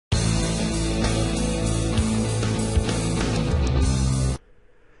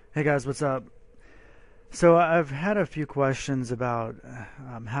Hey guys, what's up? So I've had a few questions about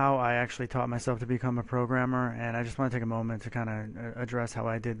how I actually taught myself to become a programmer, and I just want to take a moment to kind of address how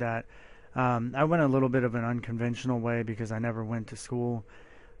I did that. I went a little bit of an unconventional way because I never went to school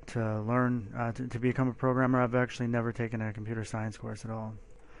to learn to become a programmer. I've actually never taken a computer science course at all.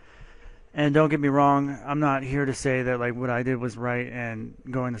 And don't get me wrong, I'm not here to say that like what I did was right and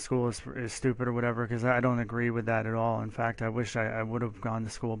going to school is stupid or whatever, because I don't agree with that at all. In fact, I wish I would have gone to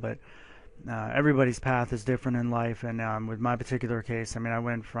school, but everybody's path is different in life, and with my particular case, I mean, I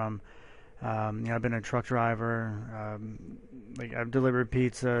went from I've been a truck driver, like I've delivered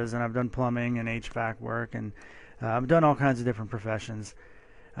pizzas, and I've done plumbing and HVAC work, and I've done all kinds of different professions.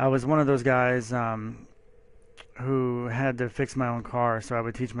 I was one of those guys who had to fix my own car, so I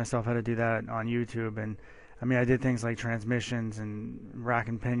would teach myself how to do that on YouTube, and I mean, I did things like transmissions and rack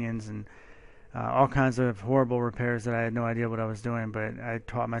and pinions and all kinds of horrible repairs that I had no idea what I was doing, but I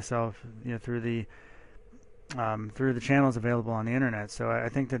taught myself, through the channels available on the internet. So I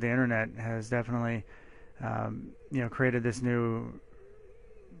think that the internet has definitely, created this new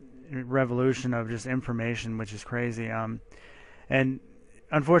revolution of just information, which is crazy. And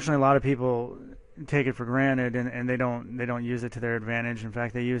unfortunately, a lot of people take it for granted, and they don't use it to their advantage. In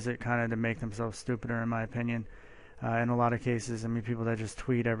fact, they use it kind of to make themselves stupider, in my opinion. In a lot of cases, I mean, people that just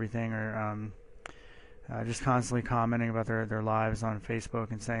tweet everything or just constantly commenting about their lives on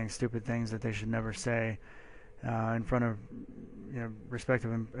Facebook and saying stupid things that they should never say in front of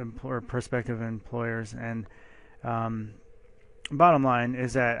respective or prospective employers. And um, bottom line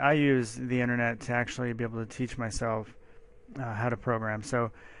is that I use the internet to actually be able to teach myself how to program.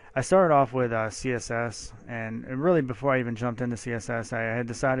 So I started off with CSS, and really before I even jumped into CSS, I had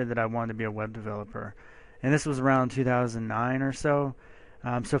decided that I wanted to be a web developer, and this was around 2009 or so.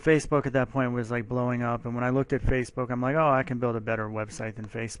 So Facebook at that point was like blowing up, and when I looked at Facebook, I'm like, oh, I can build a better website than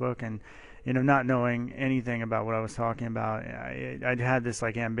Facebook. And not knowing anything about what I was talking about, I'd had this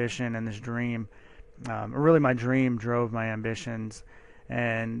like ambition and this dream. Really, my dream drove my ambitions,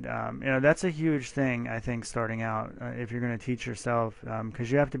 and that's a huge thing, I think, starting out if you're going to teach yourself,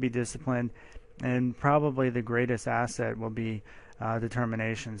 because you have to be disciplined, and probably the greatest asset will be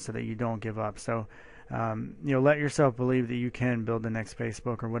determination, so that you don't give up. So let yourself believe that you can build the next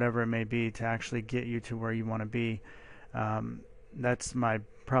Facebook or whatever it may be to actually get you to where you want to be. That's my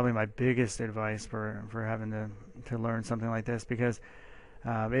probably my biggest advice for having to learn something like this, because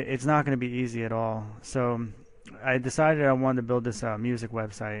it's not going to be easy at all. So I decided I wanted to build this music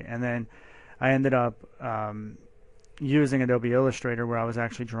website, and then I ended up using Adobe Illustrator, where I was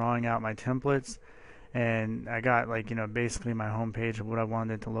actually drawing out my templates, and I got like basically my homepage of what I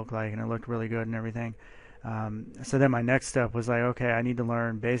wanted it to look like, and it looked really good and everything. So then my next step was like, okay, I need to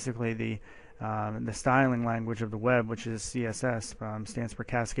learn basically the styling language of the web, which is CSS, stands for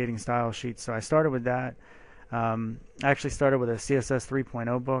Cascading Style Sheets. So I started with that. I actually started with a CSS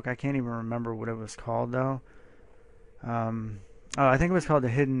 3.0 book. I can't even remember what it was called though. I think it was called The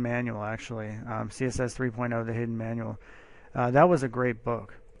Hidden Manual, actually. CSS 3.0, The Hidden Manual. That was a great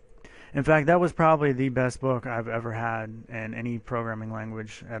book. In fact, that was probably the best book I've ever had in any programming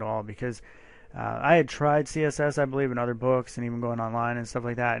language at all, because I had tried CSS, I believe, in other books and even going online and stuff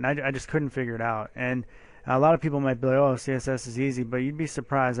like that, and I just couldn't figure it out. And a lot of people might be like, oh, CSS is easy, but you'd be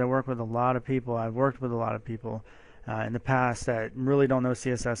surprised. I've worked with a lot of people in the past that really don't know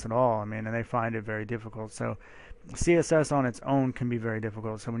CSS at all. I mean, and they find it very difficult. So CSS on its own can be very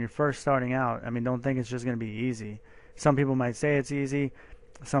difficult. So when you're first starting out, I mean, don't think it's just going to be easy. Some people might say it's easy.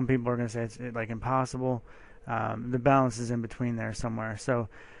 Some people are going to say it's like impossible. The balance is in between there somewhere. So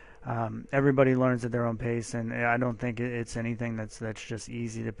everybody learns at their own pace, and I don't think it's anything that's just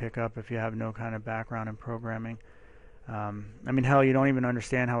easy to pick up if you have no kind of background in programming. I mean, hell, you don't even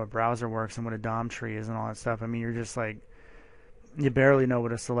understand how a browser works and what a DOM tree is and all that stuff. I mean, you're just like, you barely know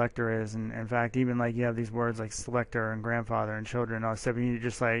what a selector is, and in fact, even like you have these words like selector and grandfather and children and all that stuff, and you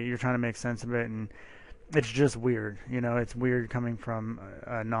just like you're trying to make sense of it, and it's just weird. It's weird coming from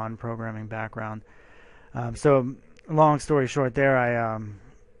a non-programming background. So, long story short, there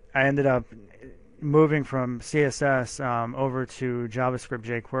I ended up moving from CSS over to JavaScript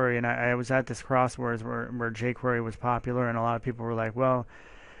jQuery, and I was at this crossroads where jQuery was popular, and a lot of people were like, well,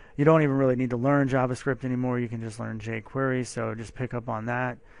 you don't even really need to learn JavaScript anymore. You can just learn jQuery, so just pick up on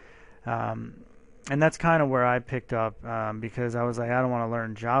that. And that's kind of where I picked up, because I was like, I don't want to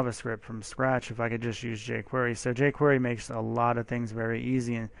learn JavaScript from scratch if I could just use jQuery. So jQuery makes a lot of things very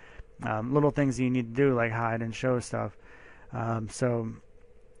easy, and little things you need to do like hide and show stuff. So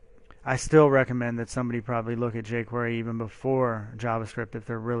I still recommend that somebody probably look at jQuery even before JavaScript if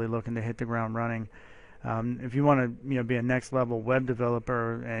they're really looking to hit the ground running. If you want to, be a next level web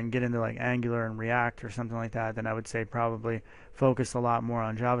developer and get into like Angular and React or something like that, then I would say probably focus a lot more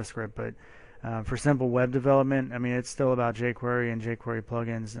on JavaScript. But for simple web development, I mean, it's still about jQuery and jQuery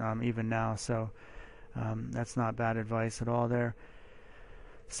plugins even now. So that's not bad advice at all there.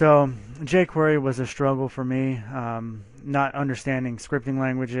 So jQuery was a struggle for me, not understanding scripting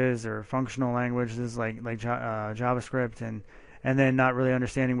languages or functional languages like JavaScript, and then not really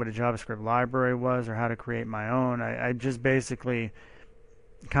understanding what a JavaScript library was or how to create my own. I just basically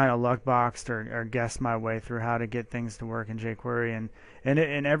kind of luck boxed or guessed my way through how to get things to work in jQuery,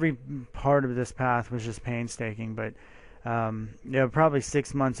 and every part of this path was just painstaking. But probably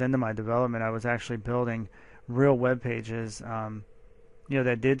 6 months into my development, I was actually building real web pages.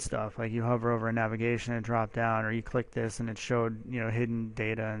 That did stuff like you hover over a navigation and drop down, or you click this and it showed hidden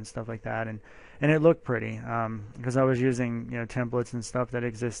data and stuff like that, and it looked pretty because I was using templates and stuff that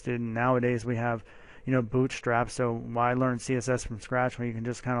existed. And nowadays we have Bootstrap, so why learn CSS from scratch when you can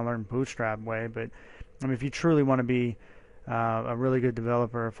just kind of learn Bootstrap way? But I mean, if you truly want to be a really good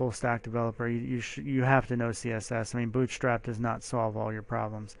developer, a full stack developer, you have to know CSS. I mean, Bootstrap does not solve all your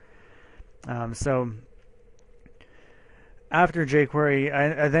problems. So after jQuery,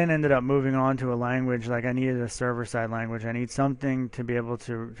 I then ended up moving on to a language. Like, I needed a server-side language. I need something to be able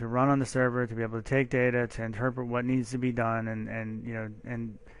to run on the server, to be able to take data, to interpret what needs to be done,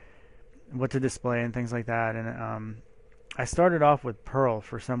 and what to display and things like that. And I started off with Perl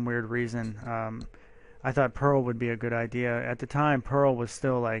for some weird reason. I thought Perl would be a good idea. At the time, Perl was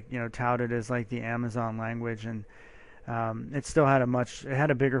still like touted as like the Amazon language, and it still had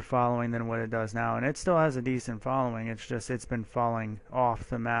a bigger following than what it does now, and it still has a decent following. It's just it's been falling off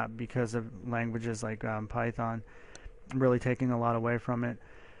the map because of languages like Python really taking a lot away from it.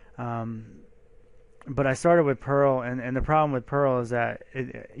 But I started with Perl, and the problem with Perl is that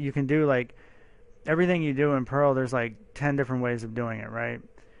you can do like everything you do in Perl. There's like 10 different ways of doing it, right?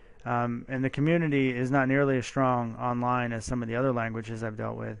 And the community is not nearly as strong online as some of the other languages I've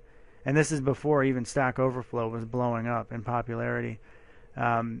dealt with. And this is before even Stack Overflow was blowing up in popularity.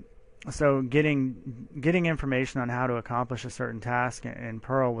 So getting information on how to accomplish a certain task in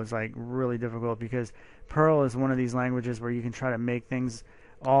Perl was like really difficult, because Perl is one of these languages where you can try to make things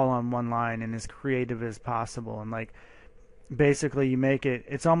all on one line and as creative as possible. And like basically you make it.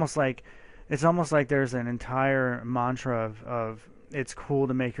 It's almost like there's an entire mantra of it's cool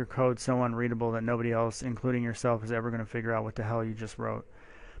to make your code so unreadable that nobody else, including yourself, is ever going to figure out what the hell you just wrote.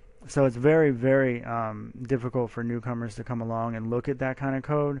 So it's very, very difficult for newcomers to come along and look at that kind of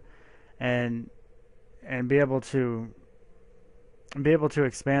code and be able to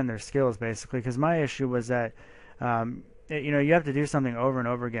expand their skills, basically. Because my issue was that you have to do something over and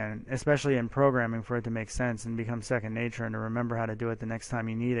over again, especially in programming, for it to make sense and become second nature and to remember how to do it the next time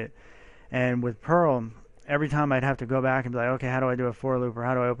you need it. And with Perl, every time I'd have to go back and be like, okay, how do I do a for loop, or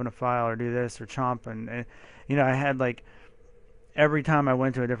how do I open a file, or do this, or chomp, and I had like every time I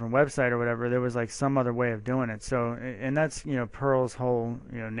went to a different website or whatever, there was like some other way of doing it. So, and that's Perl's whole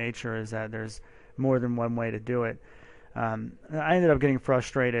nature, is that there's more than one way to do it. I ended up getting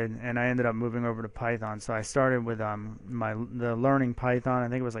frustrated, and I ended up moving over to Python. So I started with the Learning Python. I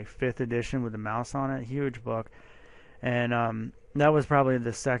think it was like 5th edition with the mouse on it, huge book, and that was probably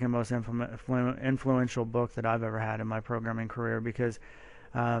the second most influential book that I've ever had in my programming career, because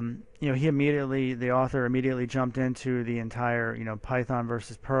the author immediately jumped into the entire, Python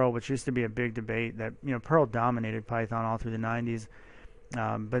versus Perl, which used to be a big debate that, Perl dominated Python all through the 90s.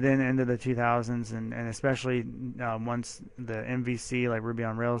 But then into the 2000s, and especially once the MVC, like Ruby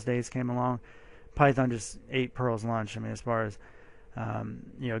on Rails days came along, Python just ate Perl's lunch. I mean, as far as,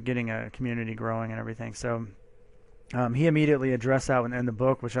 getting a community growing and everything. So he immediately addressed that in the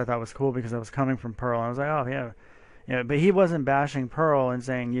book, which I thought was cool, because I was coming from Perl. And I was like, oh, yeah. Yeah, but he wasn't bashing Perl and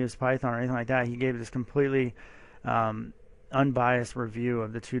saying use Python or anything like that. He gave this completely unbiased review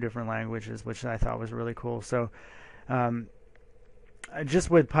of the two different languages, which I thought was really cool. So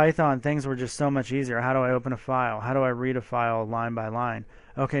just with Python, things were just so much easier. How do I open a file? How do I read a file line by line?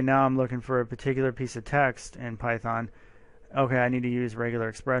 Okay, now I'm looking for a particular piece of text in Python. Okay, I need to use regular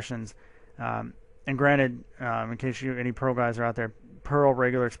expressions. And granted, in case any Perl guys are out there, Perl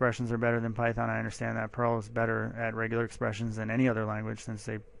regular expressions are better than Python. I understand that. Perl is better at regular expressions than any other language since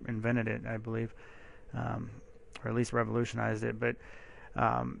they invented it, I believe, or at least revolutionized it. But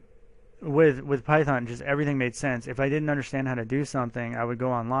with Python, just everything made sense. If I didn't understand how to do something, I would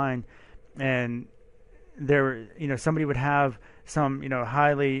go online, and somebody would have some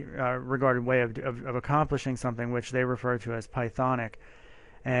highly regarded way of accomplishing something, which they refer to as Pythonic,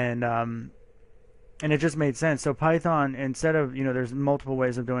 and and it just made sense. So Python, instead of, there's multiple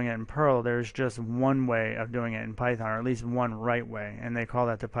ways of doing it in Perl, there's just one way of doing it in Python, or at least one right way, and they call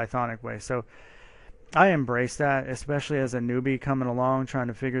that the Pythonic way. So I embrace that, especially as a newbie coming along trying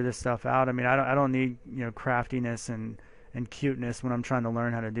to figure this stuff out. I mean, I don't need, craftiness and cuteness when I'm trying to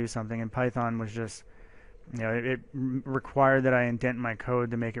learn how to do something. And Python was just, it required that I indent my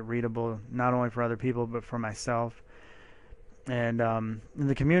code to make it readable, not only for other people but for myself. And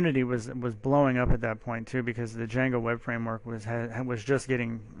the community was blowing up at that point too, because the Django web framework was just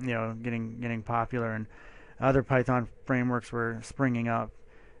getting popular, and other Python frameworks were springing up.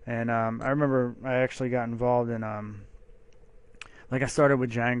 And I remember I actually got involved in I started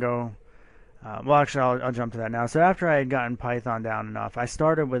with Django. Well, actually, I'll jump to that now. So after I had gotten Python down enough, I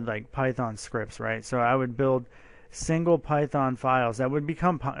started with like Python scripts, right? So I would build single Python files that would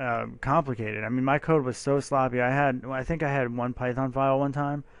become complicated. I mean, my code was so sloppy. I think I had one Python file one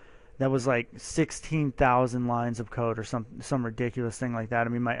time that was like 16,000 lines of code or some ridiculous thing like that. I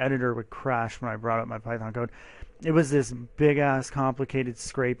mean, my editor would crash when I brought up my Python code. It was this big ass complicated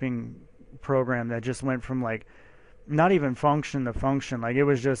scraping program that just went from like not even function to function. Like it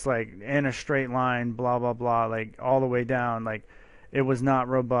was just like in a straight line, blah blah blah, like all the way down. Like it was not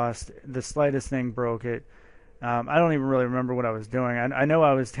robust. The slightest thing broke it. I don't even really remember what I was doing. I know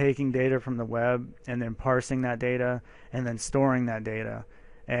I was taking data from the web and then parsing that data and then storing that data.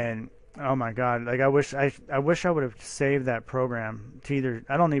 And oh my god, like I wish I would have saved that program to either.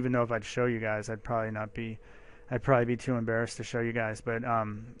 I don't even know if I'd show you guys. I'd probably be too embarrassed to show you guys. But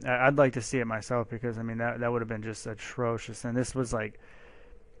I'd like to see it myself, because I mean that would have been just atrocious. And this was like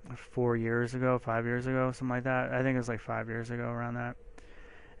 5 years ago, something like that. I think it was like 5 years ago, around that.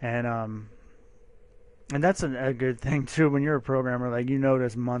 And that's a good thing too when you're a programmer. Like you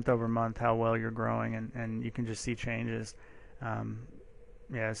notice month over month how well you're growing, and you can just see changes.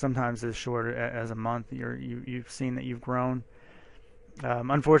 Sometimes as short as a month, you've seen that you've grown.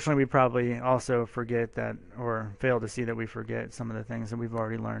 Unfortunately, we probably also forget that, or fail to see that we forget some of the things that we've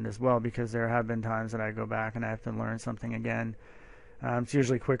already learned as well, because there have been times that I go back and I have to learn something again. It's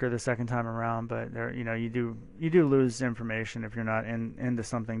usually quicker the second time around, but there, you do lose information if you're not into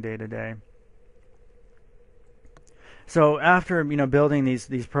something day to day. So after building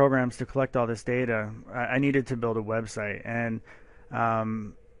these programs to collect all this data, I needed to build a website, and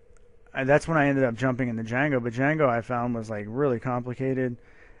that's when I ended up jumping into Django. But Django I found was like really complicated.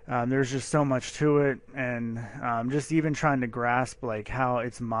 There's just so much to it, and just even trying to grasp like how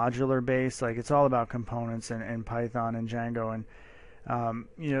it's modular based. Like it's all about components in Python and Django,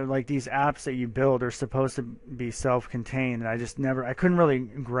 and like these apps that you build are supposed to be self-contained, and I couldn't really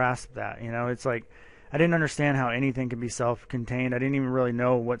grasp that. It's like I didn't understand how anything could be self-contained. I didn't even really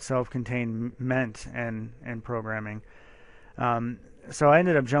know what self-contained meant in programming. So I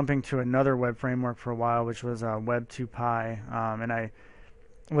ended up jumping to another web framework for a while, which was Web2Py, and I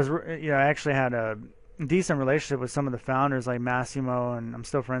actually had a decent relationship with some of the founders, like Massimo, and I'm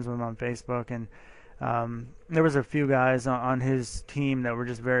still friends with him on Facebook. And there was a few guys on his team that were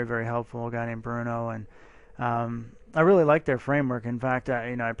just very, very helpful. A guy named Bruno, and I really liked their framework. In fact,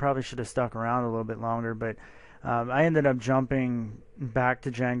 I probably should have stuck around a little bit longer, but I ended up jumping back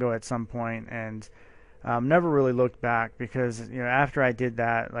to Django at some point, and never really looked back, because after I did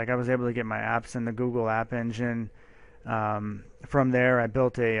that, like I was able to get my apps in the Google App Engine. From there, I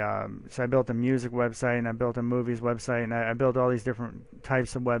built a music website, and I built a movies website, and I built all these different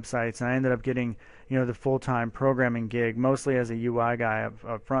types of websites, and I ended up getting the full-time programming gig, mostly as a UI guy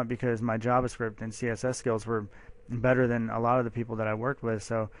up front, because my JavaScript and CSS skills were better than a lot of the people that I worked with.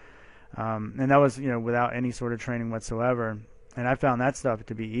 So and that was without any sort of training whatsoever, and I found that stuff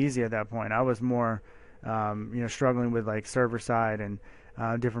to be easy at that point. I was more struggling with like server side and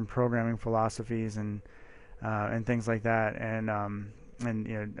different programming philosophies and things like that, and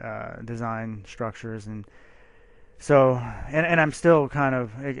design structures, and so and I'm still kind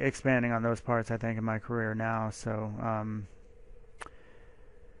of expanding on those parts, I think, in my career now. So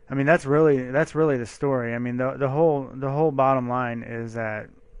I mean that's really the story. I mean the whole bottom line is that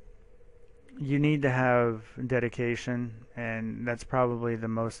you need to have dedication, and that's probably the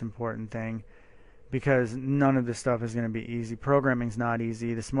most important thing, because none of this stuff is going to be easy. Programming's not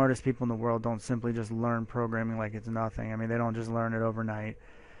easy. The smartest people in the world don't simply just learn programming like it's nothing. I mean, they don't just learn it overnight.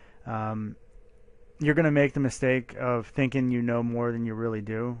 You're going to make the mistake of thinking you know more than you really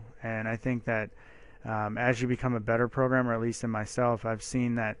do, and I think that as you become a better programmer, at least in myself, I've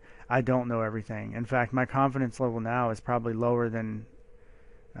seen that I don't know everything. In fact, my confidence level now is probably lower than,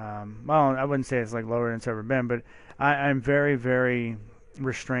 well, I wouldn't say it's like lower than it's ever been, but I'm very, very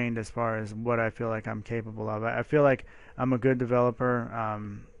restrained as far as what I feel like I'm capable of. I feel like I'm a good developer.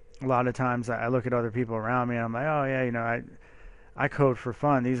 a lot of times I look at other people around me and I'm like, oh yeah, I code for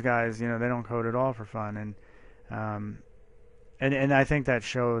fun. These guys, they don't code at all for fun, um, and I think that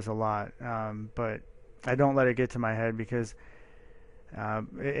shows a lot. But I don't let it get to my head because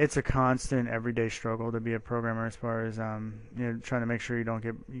it's a constant, everyday struggle to be a programmer as far as trying to make sure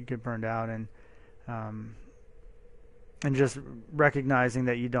you get burned out um, and just recognizing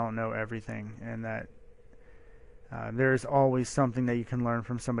that you don't know everything and that there's always something that you can learn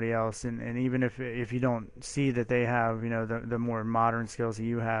from somebody else, and even if you don't see that they have the more modern skills that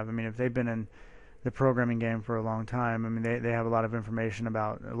you have. I mean, if they've been in the programming game for a long time, I mean they have a lot of information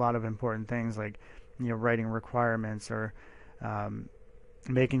about a lot of important things like writing requirements or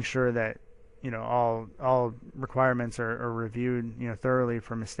making sure that all requirements are reviewed thoroughly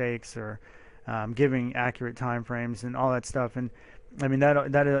for mistakes or giving accurate time frames and all that stuff. And I mean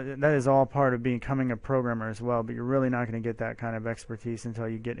that is all part of becoming a programmer as well, but you're really not going to get that kind of expertise until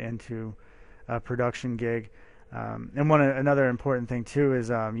you get into a production gig. And another important thing too is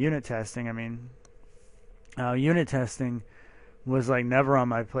unit testing. I mean, unit testing was like never on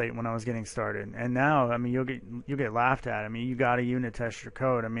my plate when I was getting started, and now I mean you'll get laughed at. I mean, you got to unit test your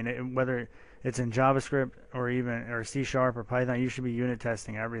code. I mean, whether it's in JavaScript or C# or Python, you should be unit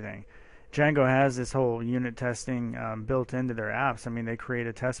testing everything. Django has this whole unit testing built into their apps. I mean, they create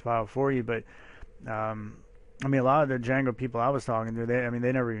a test file for you, but I mean, a lot of the Django people I was talking to,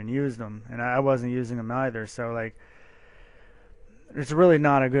 they never even used them, and I wasn't using them either. So like, it's really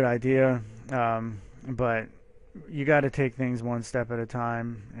not a good idea. But you got to take things one step at a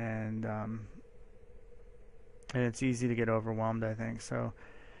time, and it's easy to get overwhelmed, I think. So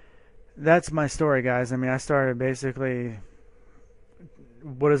that's my story, guys. I mean, I started basically,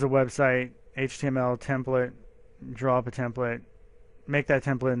 what is a website? HTML template, draw up a template, make that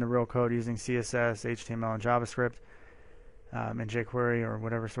template in the real code using CSS, HTML, and JavaScript, and jQuery or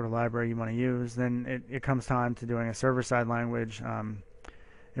whatever sort of library you want to use. Then it comes time to doing a server-side language.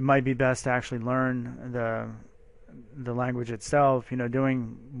 It might be best to actually learn the language itself,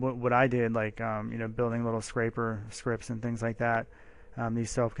 doing what I did, like building little scraper scripts and things like that, these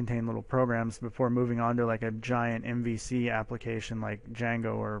self-contained little programs, before moving on to like a giant MVC application like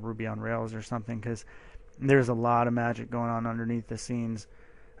Django or Ruby on Rails or something, because there's a lot of magic going on underneath the scenes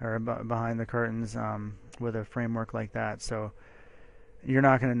or behind the curtains with a framework like that. So you're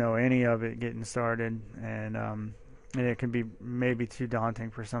not going to know any of it getting started, and it can be maybe too daunting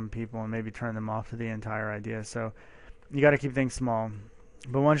for some people and maybe turn them off to the entire idea. So you got to keep things small.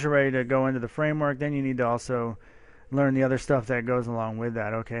 But once you're ready to go into the framework, then you need to also learn the other stuff that goes along with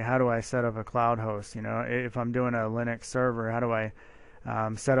that. Okay, how do I set up a cloud host? If I'm doing a Linux server, how do I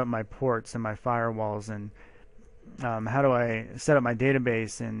set up my ports and my firewalls, and how do I set up my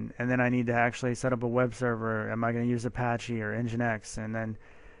database, and then I need to actually set up a web server. Am I going to use Apache or Nginx? And then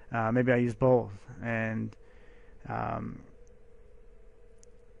maybe I use both. And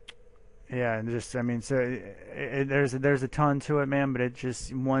yeah, just I mean, so there's a ton to it, man. But it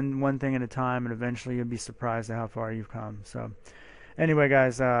just one thing at a time, and eventually you'll be surprised at how far you've come. So, anyway,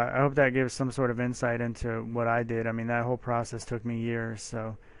 guys, I hope that gives some sort of insight into what I did. I mean, that whole process took me years,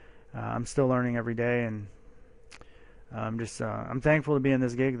 so I'm still learning every day, and I'm thankful to be in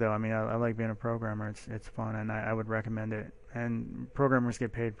this gig, though. I mean, I like being a programmer. It's fun, and I would recommend it. And programmers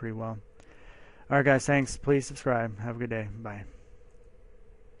get paid pretty well. All right, guys, thanks. Please subscribe. Have a good day. Bye.